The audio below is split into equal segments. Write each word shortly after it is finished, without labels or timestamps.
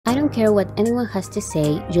I don't care what anyone has to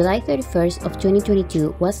say, July 31st of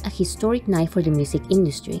 2022 was a historic night for the music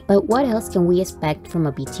industry. But what else can we expect from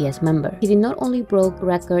a BTS member? He did not only broke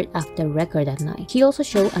record after record that night, he also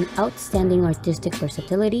showed an outstanding artistic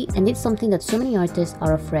versatility and did something that so many artists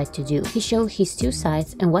are afraid to do. He showed his two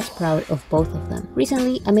sides and was proud of both of them.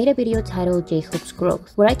 Recently, I made a video titled J-Hope's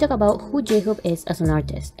Growth, where I talk about who J-Hope is as an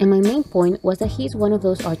artist, and my main point was that he is one of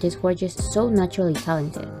those artists who are just so naturally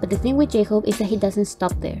talented. But the thing with J-Hope is that he doesn't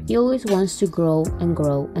stop there. He always wants to grow and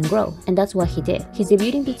grow and grow, and that's what he did. His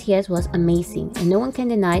debut in BTS was amazing, and no one can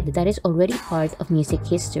deny that that is already part of music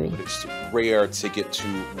history. It's rare to get to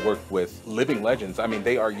work with living legends. I mean,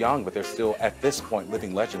 they are young, but they're still, at this point,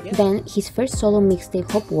 living legends. Then, his first solo mixtape,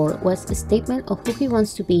 Hope World, was a statement of who he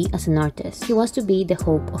wants to be as an artist. He wants to be the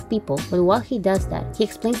hope of people, but while he does that, he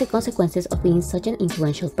explains the consequences of being such an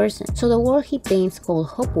influential person. So the world he paints called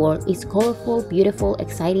Hope World is colorful, beautiful,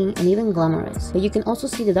 exciting, and even glamorous. But you can also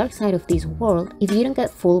see the dark side of this world if you don't get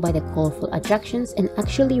fooled by the colorful attractions and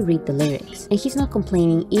actually read the lyrics. And he's not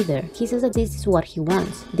complaining either. He says that this is what he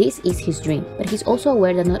wants. This is his dream. But he's also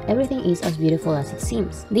aware that not everything is as beautiful as it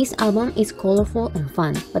seems. This album is colorful and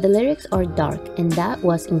fun, but the lyrics are dark, and that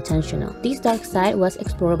was intentional. This dark side was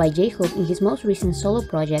explored by J-Hope in his most recent solo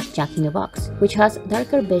project, Jack in the Box, which has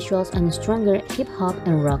darker visuals and stronger hip-hop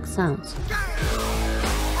and rock sounds.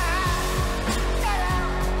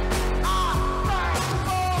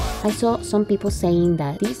 I saw some people saying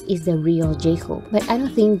that this is the real J-Hope, but I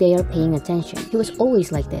don't think they are paying attention. He was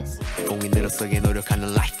always like this.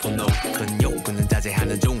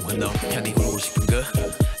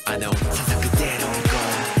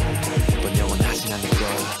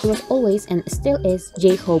 He was always and still is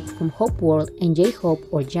J-Hope from Hope World and J-Hope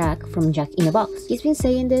or Jack from Jack in a Box. He's been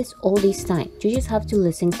saying this all this time. You just have to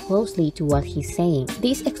listen closely to what he's saying.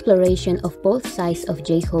 This exploration of both sides of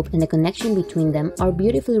J-Hope and the connection between them are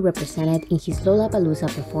beautifully represented in his Lollapalooza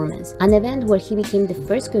performance, an event where he became the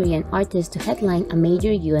first Korean artist to headline a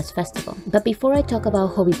major US festival. But before I talk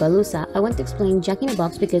about HOBIPALOOZA, I want to explain Jack in a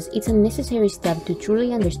Box because it's a necessary step to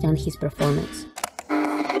truly understand his performance.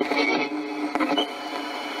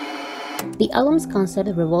 The album's concept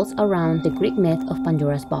revolves around the Greek myth of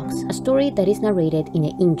Pandora's box, a story that is narrated in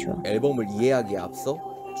the intro. 앨범을 이해하기에 앞서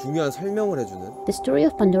중요한 설명을 해주는. The story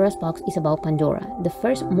of Pandora's box is about Pandora, the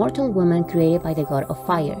first mortal woman created by the god of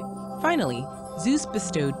fire. Finally, Zeus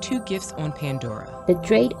bestowed two gifts on Pandora: the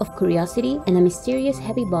trait of curiosity and a mysterious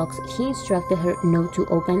heavy box he instructed her not to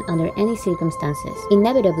open under any circumstances.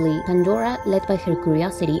 Inevitably, Pandora, led by her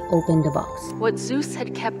curiosity, opened the box. What Zeus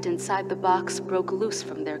had kept inside the box broke loose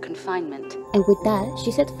from their confinement. And with that,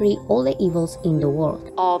 she set free all the evils in the world.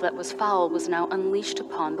 All that was foul was now unleashed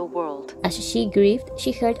upon the world. As she grieved,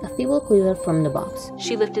 she heard a feeble quiver from the box.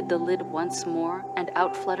 She lifted the lid once more, and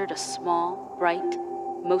out fluttered a small, bright,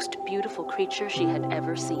 most beautiful creature she had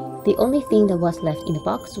ever seen. The only thing that was left in the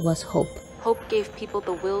box was hope. Hope gave people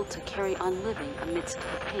the will to carry on living amidst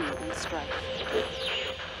the pain and strife.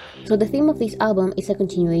 So the theme of this album is a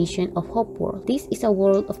continuation of Hope World. This is a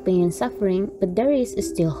world of pain and suffering, but there is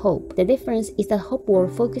still hope. The difference is that Hope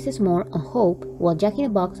World focuses more on hope, while Jack in the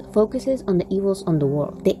Box focuses on the evils on the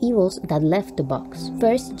world, the evils that left the box.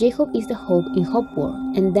 First, J-Hope is the hope in Hope World,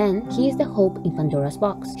 and then he is the hope in Pandora's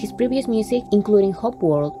box. His previous music, including Hope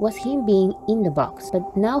World, was him being in the box, but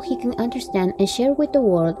now he can understand and share with the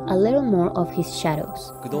world a little more of his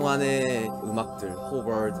shadows. 그동안의 음악들, Hope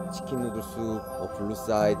World, 치킨 누들 숲, 블루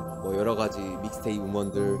사이드, 뭐 여러 가지 믹스테이프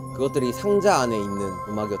음원들, 그것들이 상자 안에 있는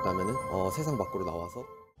음악이었다면은 세상 밖으로 나와서.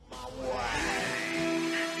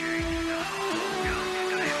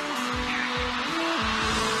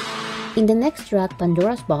 In the next track,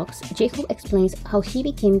 Pandora's Box, J-Hope explains how he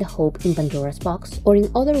became the hope in Pandora's box, or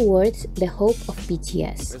in other words, the hope of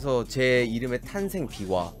BTS. 그래서 제 이름의 탄생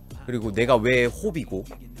비화, 그리고 내가 왜 호비고,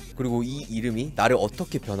 그리고 이 이름이 나를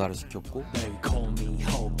어떻게 변화를 시켰고.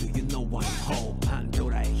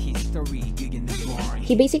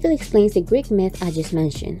 He basically explains the Greek myth I just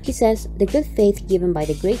mentioned. He says, the good faith given by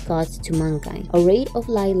the great gods to mankind, a ray of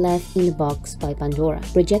light left in the box by Pandora,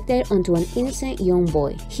 projected onto an innocent young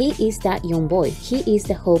boy. He is that young boy. He is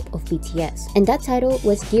the hope of BTS. And that title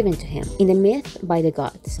was given to him, in the myth by the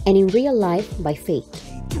gods, and in real life by fate.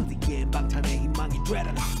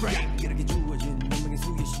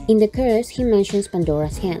 In the chorus, he mentions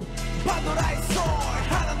Pandora's hand.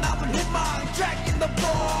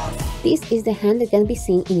 This is the hand that can be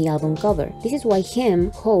seen in the album cover. This is why him,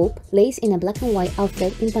 Hope, lays in a black and white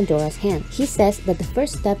outfit in Pandora's hand. He says that the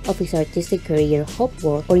first step of his artistic career, Hope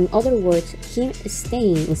World, or in other words, him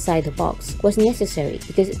staying inside the box, was necessary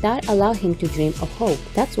because that allowed him to dream of hope.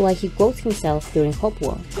 That's why he quotes himself during Hope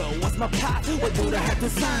World.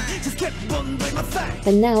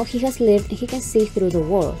 But now he has lived and he can see through the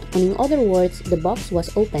world, and in other words, the box was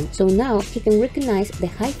open, so now he can recognize the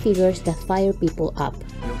high figures that fire people up.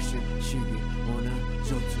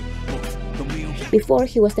 Before,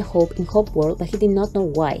 he was the Hope in Hope World, but he did not know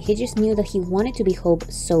why. He just knew that he wanted to be Hope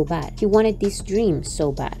so bad. He wanted this dream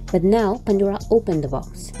so bad. But now, Pandora opened the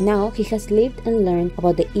box. Now, he has lived and learned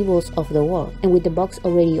about the evils of the world. And with the box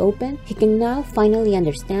already open, he can now finally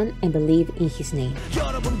understand and believe in his name.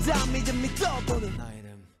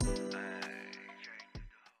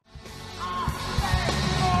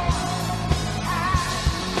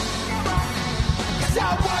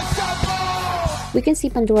 We can see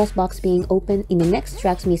Pandora's box being opened in the next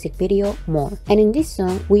track's music video, More. And in this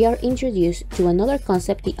song, we are introduced to another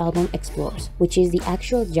concept the album explores, which is the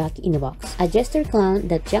actual Jack in the Box, a jester clown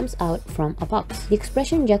that jumps out from a box. The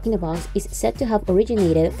expression Jack in the Box is said to have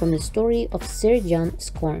originated from the story of Sir John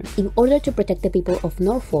Scorn. In order to protect the people of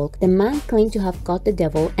Norfolk, the man claimed to have caught the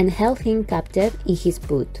devil and held him captive in his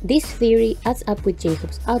boot. This theory adds up with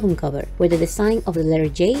J-Hope's album cover, where the design of the letter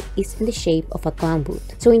J is in the shape of a clown boot.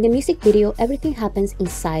 So in the music video, everything happens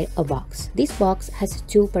inside a box. This box has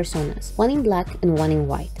two personas, one in black and one in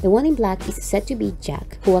white. The one in black is said to be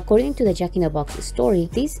Jack, who according to the Jack in the Box story,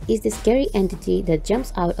 this is the scary entity that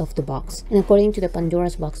jumps out of the box. And according to the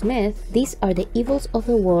Pandora's Box myth, these are the evils of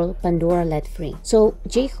the world Pandora let free. So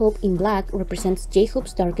J-Hope in black represents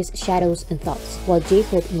J-Hope's darkest shadows and thoughts, while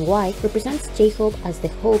J-Hope in white represents J-Hope as the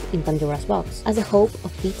hope in Pandora's box, as a hope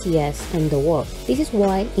of BTS and the world. This is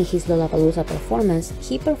why in his Lollapalooza performance,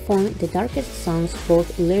 he performed the darkest songs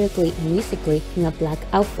both lyrically and musically in a black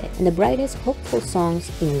outfit, and the brightest hopeful songs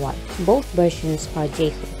in white. Both versions are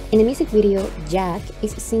J-Hope. In the music video, Jack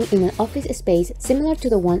is seen in an office space similar to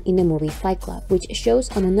the one in the movie Fight Club, which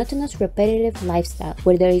shows a monotonous, repetitive lifestyle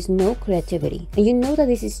where there is no creativity. And you know that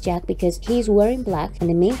this is Jack because he is wearing black and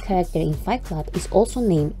the main character in Fight Club is also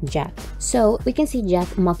named Jack. So we can see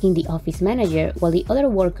Jack mocking the office manager while the other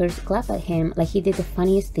workers clap at him like he did the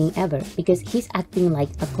funniest thing ever because he's acting like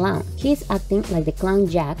a clown. He is acting like the clown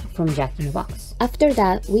Jack from Jack in the Box. After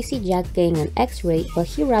that, we see Jack getting an X-ray while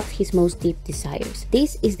he raps his most deep desires.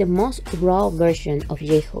 This is the most raw version of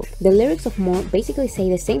J-Hope. The lyrics of More basically say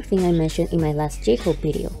the same thing I mentioned in my last J-Hope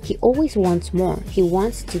video. He always wants more. He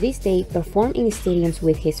wants to this day perform in stadiums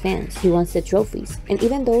with his fans. He wants the trophies. And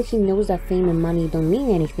even though he knows that fame and money don't mean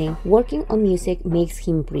anything, working on music makes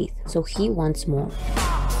him breathe. So he wants more.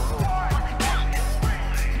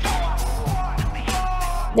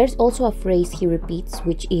 There's also a phrase he repeats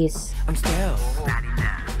which is I'm still.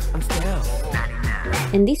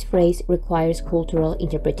 And this phrase requires cultural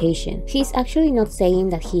interpretation. He's actually not saying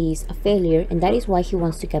that he is a failure and that is why he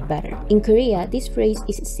wants to get better. In Korea, this phrase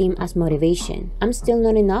is seen as motivation. I'm still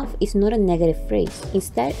not enough is not a negative phrase.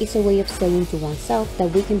 Instead, it's a way of saying to oneself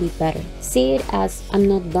that we can be better. See it as I'm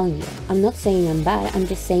not done yet. I'm not saying I'm bad, I'm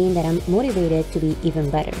just saying that I'm motivated to be even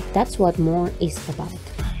better. That's what More is about.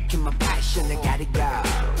 My passion, I gotta go.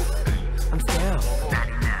 I'm still.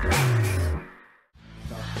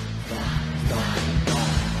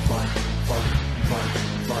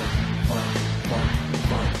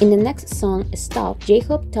 In the next song, Stop,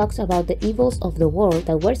 J-Hope talks about the evils of the world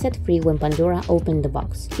that were set free when Pandora opened the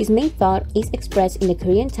box. His main thought is expressed in the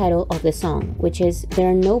Korean title of the song, which is there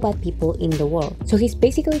are no bad people in the world. So he's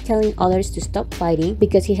basically telling others to stop fighting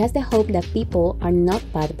because he has the hope that people are not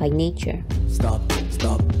bad by nature. Stop,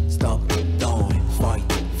 stop, stop, don't fight,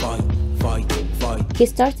 fight, fight, fight. He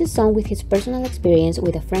starts the song with his personal experience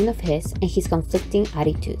with a friend of his and his conflicting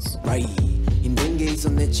attitudes. Right. To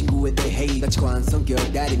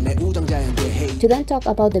then talk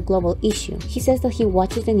about the global issue, he says that he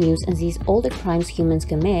watches the news and sees all the crimes humans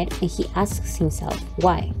commit and he asks himself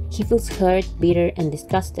why. He feels hurt, bitter and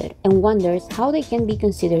disgusted and wonders how they can be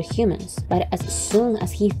considered humans. But as soon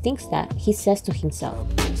as he thinks that, he says to himself,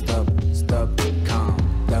 stop, stop, calm,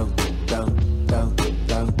 down, down, down,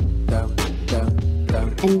 down, down, down.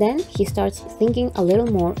 And then he starts thinking a little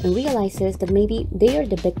more and realizes that maybe they are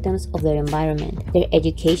the victims of their environment, their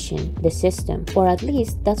education, the system, or at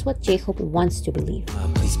least that's what J-Hope wants to believe.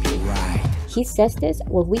 Please be right. He says this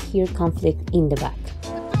while we hear conflict in the back.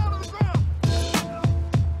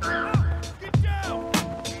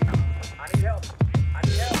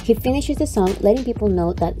 He finishes the song letting people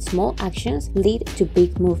know that small actions lead to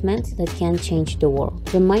big movements that can change the world,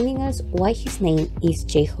 reminding us why his name is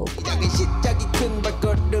J-Hope.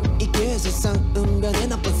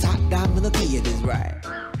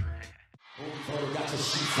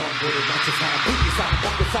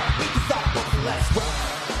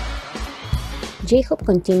 J-Hope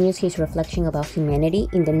continues his reflection about humanity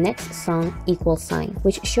in the next song, Equal Sign,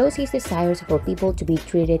 which shows his desires for people to be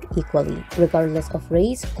treated equally, regardless of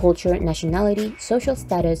race, culture, nationality, social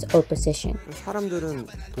status, or position. 사람들은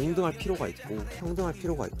동등할 필요가 있고 평등할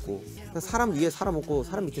필요가 있고 사람 위에 사람 없고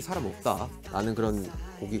사람 밑에 사람 없다 라는 그런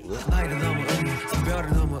곡이고요.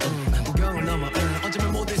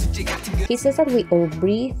 He says that we all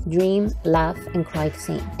breathe, dream, laugh, and cry the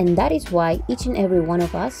same, and that is why each and every one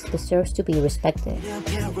of us deserves to be respected.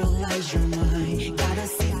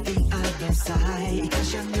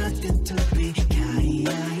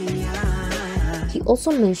 He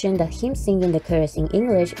also mentioned that him singing the chorus in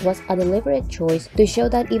English was a deliberate choice to show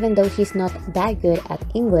that even though he's not that good at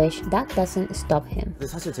English, that doesn't stop him.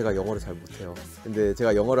 사실 제가 영어를 잘 못해요. 근데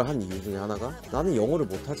제가 영어를 한 이유 중에 하나가 나는 영어를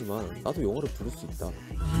못하지만 나도 영어를 부를 수 있다.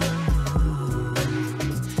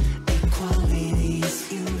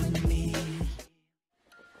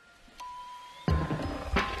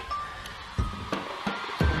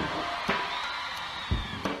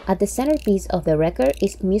 At the centerpiece of the record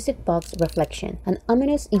is Music Box Reflection, an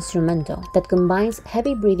ominous instrumental that combines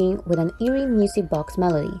heavy breathing with an eerie music box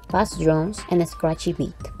melody, bass drums, and a scratchy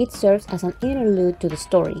beat. It serves as an interlude to the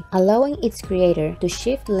story, allowing its creator to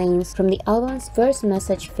shift lanes from the album's first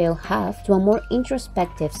message-filled half to a more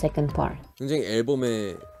introspective second part. 굉장히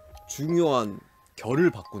앨범의 중요한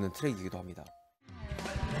결을 바꾸는 트랙이기도 합니다.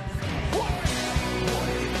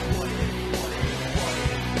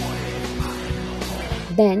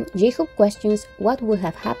 Then, J-Hope questions what would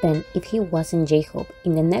have happened if he wasn't J-Hope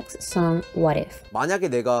in the next song, What If? 만약에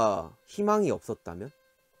내가 희망이 없었다면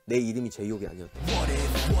내 이름이 제이홉이 아니었다면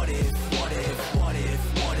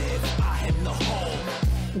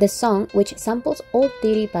The song, which samples Old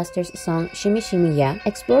Diddy Buster's song Shimmy Shimmy Ya,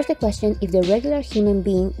 explores the question if the regular human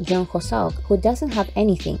being Jung Ho-seok, who doesn't have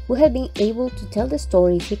anything, would have been able to tell the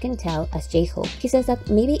stories he can tell as J-Hope. He says that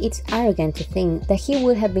maybe it's arrogant to think that he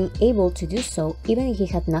would have been able to do so even if he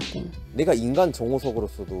had nothing. 내가 인간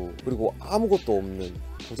정호석으로서도 그리고 아무것도 없는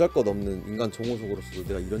보잘것없는 인간 정호석으로서도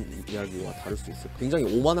내가 이런 이야기와 다룰 수 있을까? 굉장히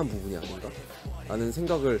오만한 부분이 아닌가? 라는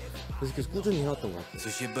생각을 계속해서 꾸준히 해왔던 것 같아요.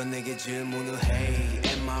 수십번 내게 질문을 해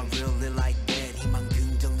Am I really like that? 희망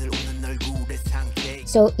긍정들 오는 얼굴의 상태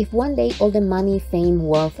So if one day all the money, fame,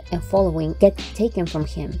 wealth, and following get taken from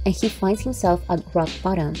him and he finds himself at rock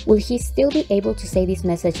bottom, will he still be able to say this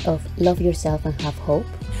message of love yourself and have hope?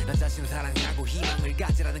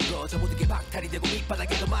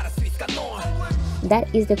 That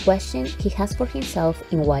is the question he has for himself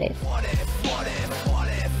in What If.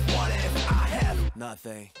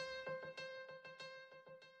 Nothing.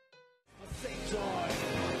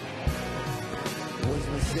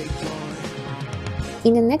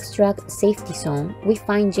 In the next track, Safety Zone, we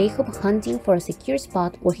find J-Hope hunting for a secure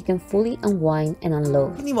spot where he can fully unwind and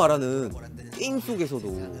unload. 흔히 말하는 게임 속에서도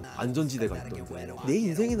안전지대가 있던데 내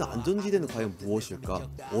인생에는 안전지대는 과연 무엇일까?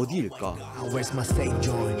 어디일까? Where's my safe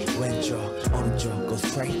zone? 왼쪽, 오른쪽, go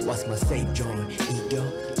straight. What's my safe zone? 이겨,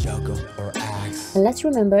 저거, or axe. And let's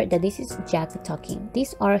remember that this is Jack talking.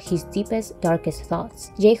 These are his deepest, darkest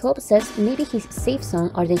thoughts. J-Hope says maybe his safe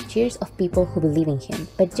zone are the cheers of people who believe in him.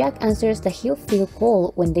 But Jack answers that he'll feel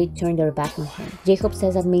cold when they turn their back on him. J-Hope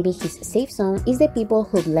says that maybe his safe zone is the people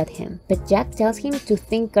who've led him. But Jack tells him to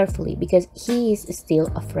think carefully because he is still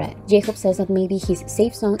a threat. J-Hope says that maybe his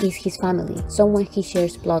safe zone is his family, someone he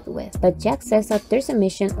shares blood with. But Jack says that there's a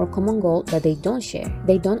mission or common goal that they don't share.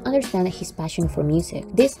 They don't understand his passion for music.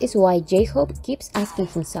 This is why J-Hope keeps asking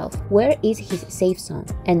himself, where is his safe zone?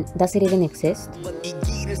 And does it even exist?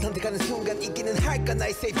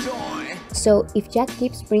 So if Jack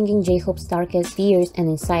keeps bringing J-Hope's darkest fears and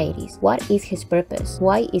anxieties, what is his purpose?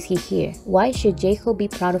 Why is he here? Why should J-Hope be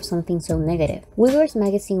proud of something so negative? Weaver's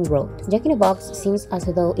magazine wrote, Jack in a Box seems as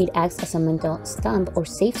though it acts as a mental stump or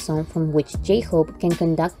safe zone from which J-Hope can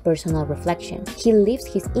conduct personal reflection. He leaves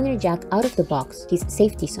his inner Jack out of the box, his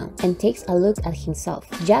safety zone, and takes a look at himself.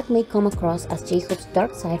 Jack may come across as J-Hope's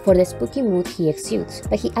dark side for the spooky mood he exudes,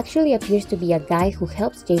 but he actually appears to be a guy who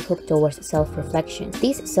helps J-Hope towards self-reflection.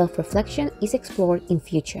 This self-reflection is explored in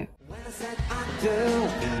future.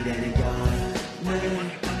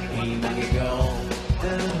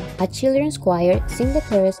 A children's choir sing the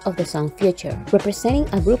chorus of the song Future, representing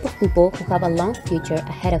a group of people who have a long future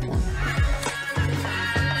ahead of them.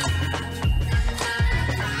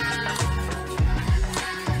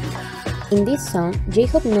 In this song,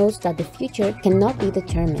 J-Hope knows that the future cannot be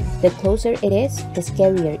determined. The closer it is, the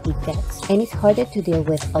scarier it gets, and it's harder to deal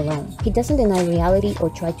with alone. He doesn't deny reality or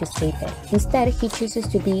try to escape it. Instead, he chooses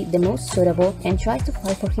to be the most suitable and tries to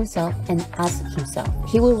fight for himself and as himself.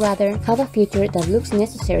 He would rather have a future that looks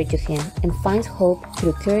necessary to him and finds hope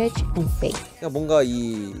through courage and faith. 그냥 뭔가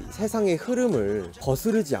이 세상의 흐름을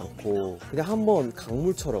거스르지 않고 그냥 한번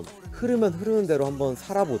강물처럼 흐르면 흐르는 대로 한번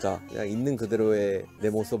살아보자. 그냥 있는 그대로의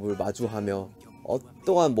내 모습을 마주하며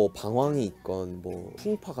어떠한 뭐 방황이 있건 뭐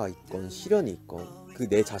풍파가 있건 시련이 있건 그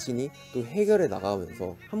내 자신이 또 해결해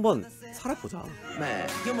나가면서 한번 살아보자.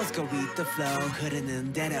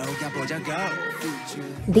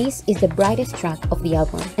 This is the brightest track of the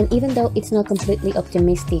album, and even though it's not completely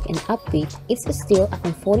optimistic and upbeat, it's still a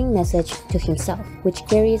comforting message to himself, which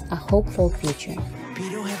carries a hopeful future.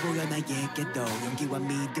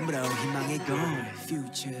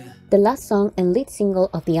 The last song and lead single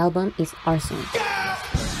of the album is Arson.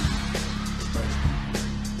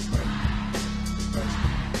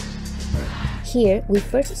 Here, we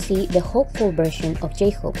first see the hopeful version of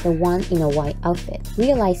J-Hope, the one in a white outfit,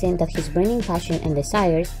 realizing that his burning passion and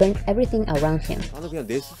desires burn everything around him. 나는 그냥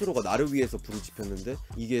내 스스로가 나를 위해서 불을 지폈는데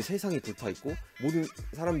이게 세상이 불타있고 모든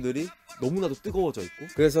사람들이 너무나도 뜨거워져 있고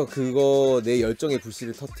그래서 그거 내 열정의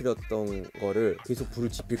불씨를 터뜨렸던 거를 계속 불을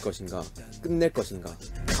지필 것인가 끝낼 것인가.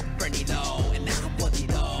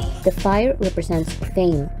 The fire represents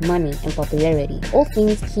fame, money, and popularity, all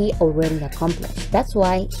things he already accomplished. That's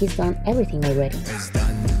why he's done everything already.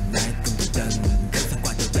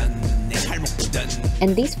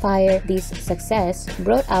 And this fire, this success,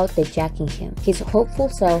 brought out the Jack in him. His hopeful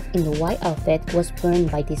self in the white outfit was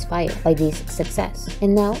burned by this fire, by this success.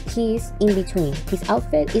 And now he is in between. His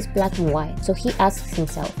outfit is black and white, so he asks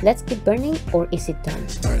himself, let's keep burning or is it done?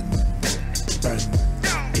 Burn, burn,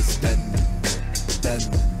 it's done,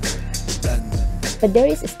 done. But there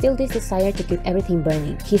is still this desire to keep everything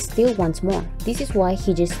burning. He still wants more. This is why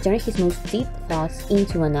he just turned his most deep thoughts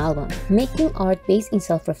into an album. Making art based in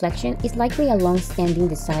self-reflection is likely a long-standing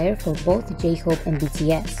desire for both J-Hope and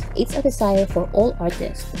BTS. It's a desire for all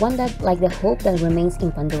artists, one that, like the hope that remains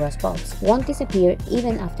in Pandora's box, won't disappear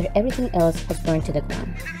even after everything else has burned to the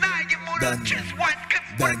ground.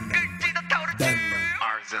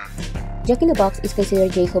 Jack in the Box is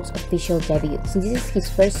considered J-Hope's official debut, since this is his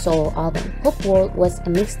first solo album. Hope World was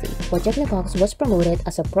a mixtape, while Jack in the Box was promoted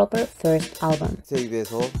as a proper first album.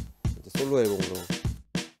 솔로 앨범으로.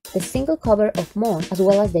 The single cover of More, as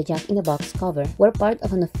well as the Jack in the Box cover, were part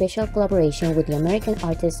of an official collaboration with the American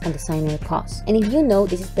artist and designer COS. And if you know,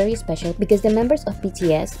 this is very special because the members of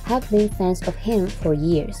BTS have been fans of him for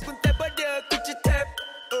years.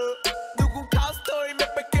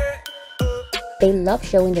 They love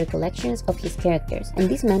showing their collections of his characters, and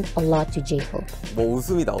this meant a lot to J-Hope. 뭐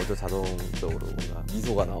웃음이 나오죠, 자동적으로. 뭔가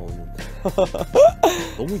미소가 나오는.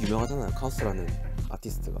 너무 유명하잖아요, 카오스라는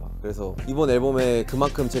아티스트가. 그래서 이번 앨범에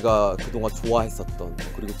그만큼 제가 그동안 좋아했었던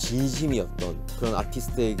그리고 진심이었던 그런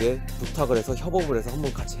아티스트에게 부탁을 해서 협업을 해서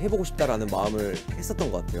한번 같이 해보고 싶다라는 마음을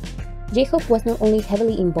했었던 것 같아요. J-Hope was not only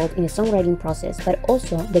heavily involved in the songwriting process, but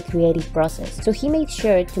also the creative process. So he made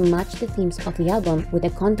sure to match the themes of the album with the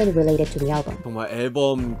content related to the album. 정말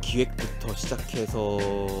앨범 기획부터 시작해서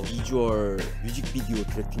비주얼, 뮤직비디오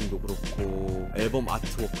디렉팅도 그렇고 앨범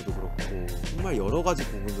아트워크도 그렇고 정말 여러 가지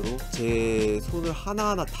부분으로 제 손을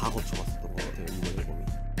하나하나 다 거쳐갔었던 것 같아요, 이번 앨범이.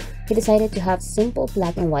 He decided to have simple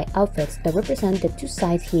black and white outfits that represent the two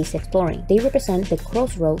sides he is exploring. They represent the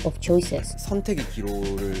crossroad of choices. 선택의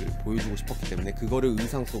기로를 보여주고 싶었기 때문에 그거를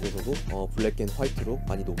의상 속에서도 블랙 앤 화이트로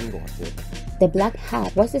많이 녹인 것 같아요. The black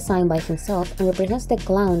hat was designed by himself and represents the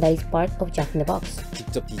clown that is part of Jack in the Box.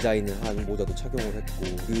 직접 디자인을 한 모자도 착용을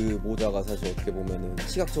했고 그 모자가 사실 어떻게 보면은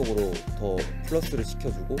시각적으로 더 플러스를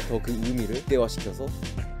시켜주고 더 그 의미를 극대화시켜서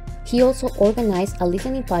He also organized a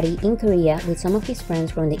listening party in Korea with some of his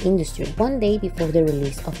friends from the industry, one day before the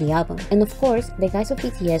release of the album. And of course, the guys of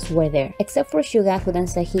BTS were there, except for Suga, who then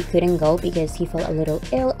said he couldn't go because he felt a little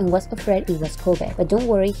ill and was afraid it was COVID. But don't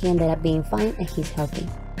worry, he ended up being fine and he's healthy.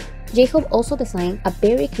 J-Hope also designed a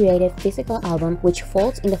very creative physical album which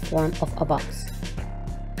folds in the form of a box.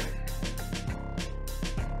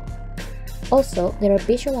 Also, there are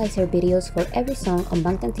visualizer videos for every song on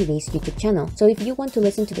Bangtan TV's YouTube channel, so if you want to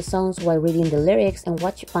listen to the songs while reading the lyrics and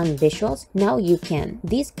watch fun visuals, now you can.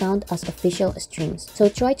 These count as official streams, so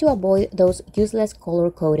try to avoid those useless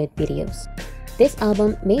color-coded videos. This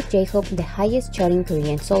album made J-Hope the highest charting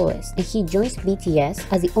Korean soloist, and he joins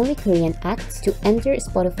BTS as the only Korean act to enter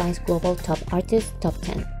Spotify's Global Top Artist Top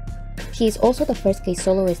 10. He is also the first K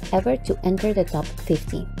soloist ever to enter the top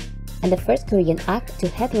 50. And the first Korean act to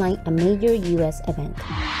headline a major US event.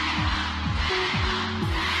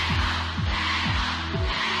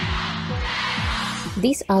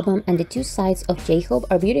 This album and the two sides of J-Hope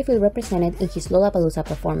are beautifully represented in his Lollapalooza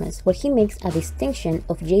performance, where he makes a distinction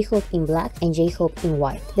of J-Hope in black and J-Hope in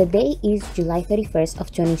white. The day is July 31st of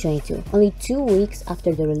 2022, only 2 weeks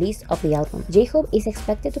after the release of the album. J-Hope is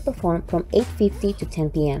expected to perform from 8:50 to 10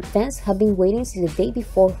 p.m. Fans have been waiting since the day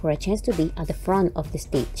before for a chance to be at the front of the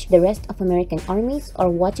stage. The rest of American armies are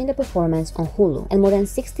watching the performance on Hulu, and more than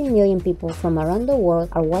 16 million people from around the world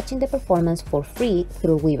are watching the performance for free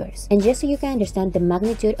through Weavers. And just so you can understand the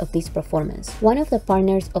magnitude of this performance, one of the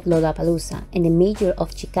partners of Lollapalooza and the mayor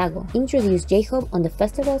of Chicago introduced J-Hope on the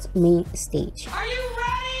festival's main stage. Are you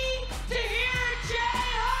ready to hear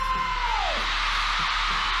J-Hope?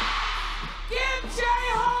 Give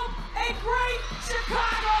J-Hope a great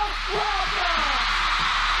Chicago welcome!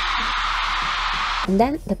 And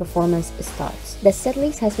then the performance starts. The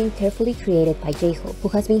setlist has been carefully created by J-Hope, who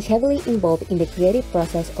has been heavily involved in the creative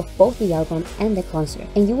process of both the album and the concert.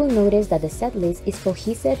 And you will notice that the setlist is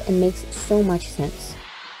cohesive and makes so much sense.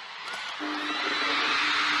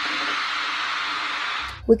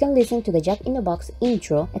 We can listen to the Jack in the Box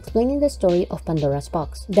intro explaining the story of Pandora's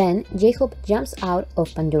Box. Then, J-Hope jumps out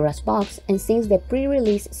of Pandora's Box and sings the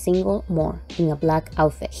pre-release single More in a black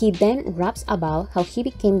outfit. He then raps about how he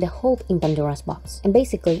became the Hope in Pandora's Box, and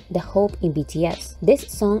basically the Hope in BTS. This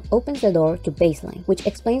song opens the door to Baseline, which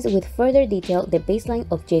explains with further detail the baseline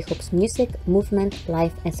of J-Hope's music, movement,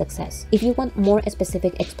 life, and success. If you want more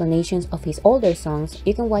specific explanations of his older songs,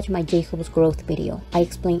 you can watch my J-Hope's growth video. I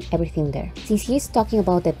explain everything there. Since he's talking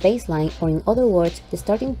about the baseline, or in other words, the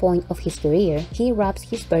starting point of his career, he raps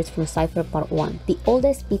his verse from Cypher Part 1, the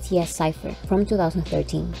oldest BTS cypher from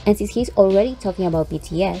 2013. And since he's already talking about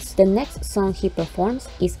BTS, the next song he performs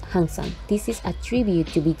is Hangsan. This is a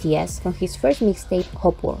tribute to BTS from his first mixtape,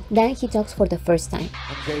 Hope World. Then he talks for the first time.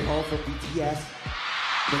 I'm J-Hope from BTS,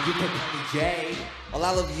 but you can call me Jay. A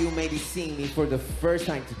lot of you may be seeing me for the first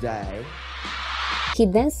time today. He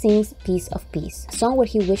then sings Piece of Peace, a song where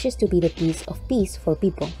he wishes to be the piece of peace for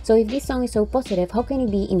people. So if this song is so positive, how can it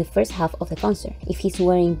be in the first half of the concert, if he's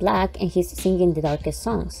wearing black and he's singing the darkest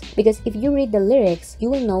songs? Because if you read the lyrics, you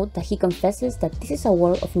will note that he confesses that this is a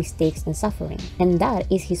world of mistakes and suffering, and that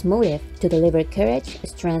is his motive to deliver courage,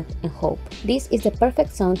 strength, and hope. This is the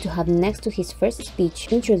perfect song to have next to his first speech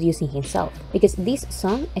introducing himself, because this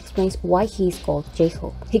song explains why he is called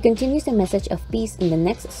J-Hope. He continues the message of peace in the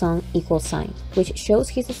next song, Equal Sign, which shows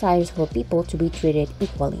his desires for people to be treated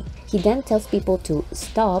equally. He then tells people to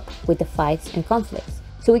stop with the fights and conflicts,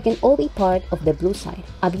 so we can all be part of the blue side,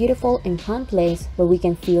 a beautiful and calm place where we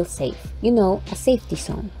can feel safe. You know, a safety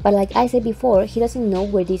zone. But like I said before, he doesn't know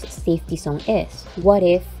where this safety zone is. What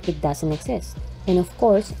if it doesn't exist? And of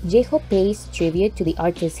course, J-Hope pays tribute to the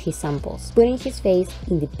artist he samples, putting his face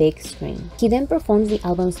in the big screen. He then performs the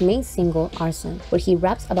album's main single, Arson, where he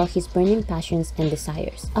raps about his burning passions and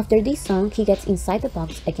desires. After this song, he gets inside the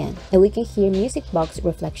box again, and we can hear Music Box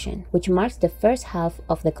Reflection, which marks the first half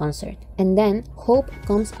of the concert. And then, Hope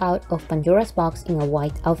comes out of Pandora's Box in a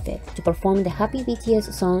white outfit to perform the happy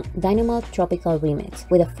BTS song Dynamo Tropical Remix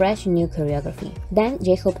with a fresh new choreography. Then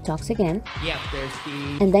J-Hope talks again,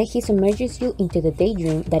 and then he submerges you into the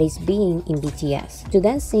daydream that is being in BTS, to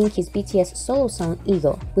then sing his BTS solo song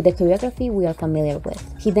Ego with the choreography we are familiar with.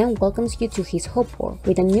 He then welcomes you to his Hope World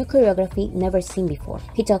with a new choreography never seen before.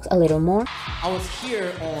 He talks a little more. I was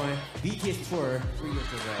here on BTS tour 3 years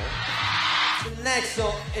ago. The next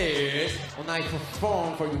song is When I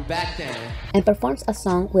Performed For You Back Then, and performs a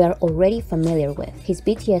song we are already familiar with, his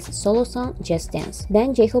BTS solo song Just Dance.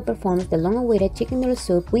 Then J-Hope performs the long-awaited Chicken Noodle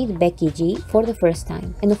Soup with Becky G for the first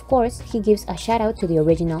time. And of course, he gives a shout out to the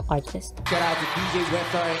original artist. Shout out to DJ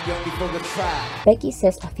Webstar and Young Before the Track. Becky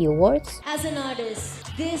says a few words. As an artist,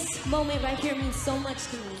 this moment right here means so much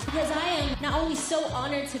to me, because I am not only so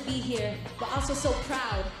honored to be here, but also so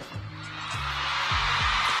proud.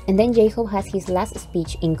 And then J-Hope has his last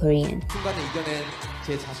speech in Korean. 순간에 이겨낸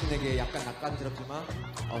제 자신에게 약간 낯간지럽지만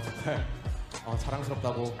정말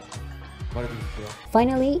자랑스럽다고 말해주고 싶고요.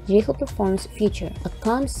 Finally, J-Hope performs Future, a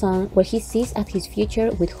calm song where he sees at his future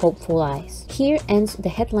with hopeful eyes. Here ends the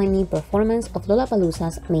headlining performance of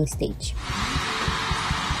Lollapalooza's main stage.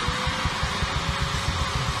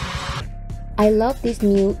 I love this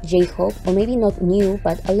new J-Hope, or maybe not new,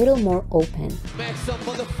 but a little more open. Make some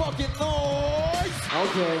motherfucking noise!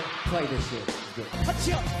 Okay, play this shit. What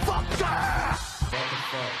you fucker? What the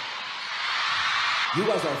fuck? You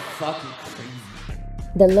guys are fucking crazy.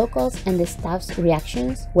 The locals and the staff's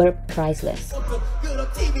reactions were priceless.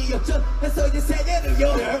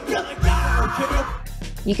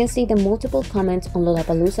 You can see the multiple comments on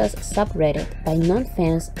Lollapalooza's subreddit by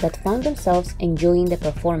non-fans that found themselves enjoying the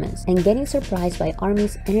performance and getting surprised by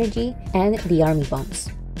ARMY's energy and the ARMY bombs.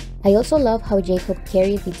 I also love how J-Hope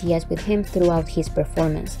carried BTS with him throughout his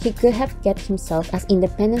performance. He could have kept himself as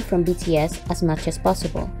independent from BTS as much as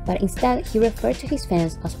possible, but instead he referred to his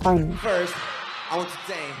fans as ARMY. First, I want to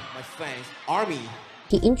thank my fans, ARMY.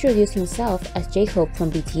 He introduced himself as J-Hope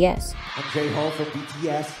from BTS. I'm J-Hope from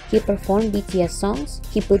BTS. He performed BTS songs,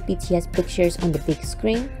 he put BTS pictures on the big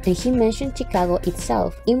screen, and he mentioned Chicago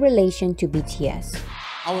itself in relation to BTS.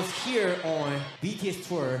 I was here on BTS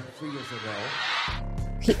tour 3 years ago.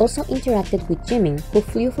 He also interacted with Jimin, who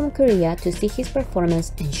flew from Korea to see his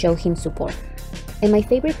performance and show him support. And my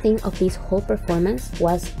favorite thing of this whole performance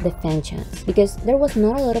was the fan chants, because there was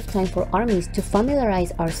not a lot of time for ARMYs to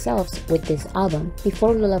familiarize ourselves with this album.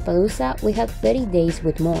 Before Lollapalooza, we had 30 days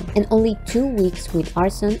with More, and only 2 weeks with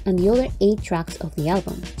Arson and the other 8 tracks of the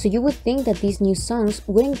album. So you would think that these new songs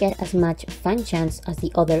wouldn't get as much fan chants as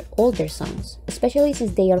the other older songs, especially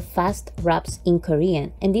since they are fast raps in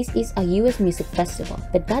Korean, and this is a US music festival.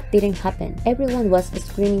 But that didn't happen. Everyone was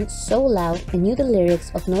screaming so loud and knew the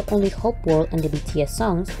lyrics of not only Hope World and the BTS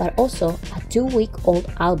songs, but also a 2-week-old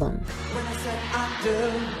album. When I said I do,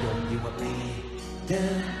 you were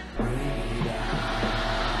bleeding.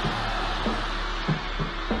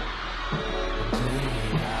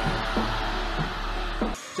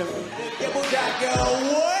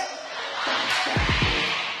 What?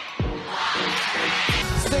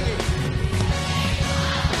 Sing it.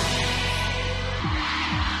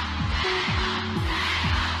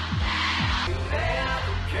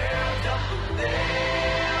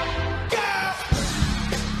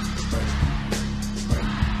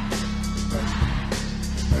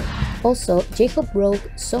 Also, J-Hope broke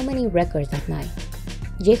so many records that night.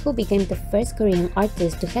 J-Hope became the first Korean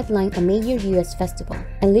artist to headline a major US festival.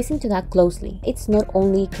 And listen to that closely, it's not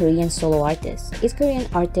only Korean solo artists, it's Korean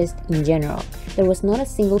artists in general. There was not a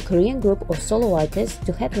single Korean group or solo artist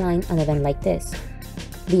to headline an event like this.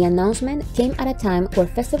 The announcement came at a time where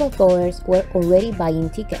festival goers were already buying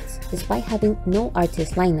tickets, despite having no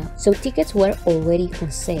artist lineup, so tickets were already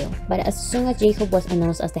on sale. But as soon as J-Hope was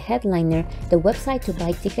announced as the headliner, the website to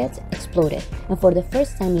buy tickets exploded, and for the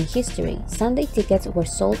first time in history, Sunday tickets were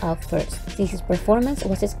sold out first, since his performance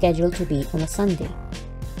was scheduled to be on a Sunday.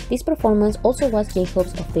 This performance also was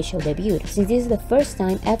J-Hope's official debut, since this is the first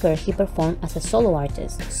time ever he performed as a solo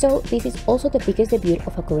artist. So this is also the biggest debut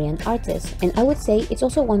of a Korean artist, and I would say it's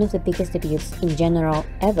also one of the biggest debuts in general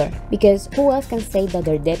ever, because who else can say that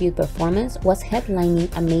their debut performance was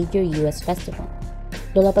headlining a major US festival?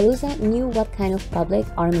 Lollapalooza knew what kind of public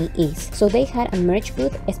ARMY is, so they had a merch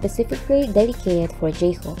booth specifically dedicated for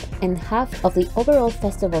J-Hope, and half of the overall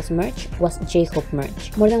festival's merch was J-Hope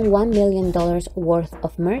merch. More than $1 million worth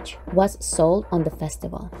of merch was sold on the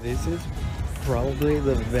festival. This is probably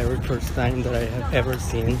the very first time that I have ever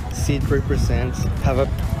seen C3 Presents have a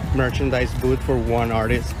merchandise booth for one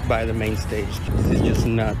artist by the main stage. This is just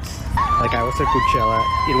nuts. Like, I was at Coachella,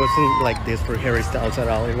 it wasn't like this for Harry Styles at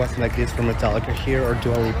all. It wasn't like this for Metallica here or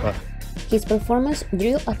Dua Lipa. His performance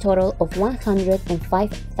drew a total of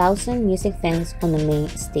 105,000 music fans on the main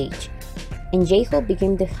stage, and J-Hope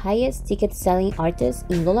became the highest ticket-selling artist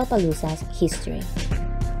in Lollapalooza's history.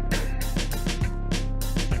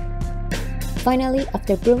 Finally,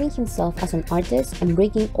 after proving himself as an artist and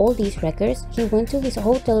breaking all these records, he went to his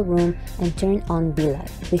hotel room and turned on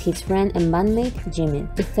vlive with his friend and bandmate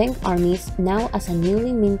Jimin to thank ARMYs now as a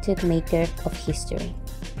newly minted maker of history.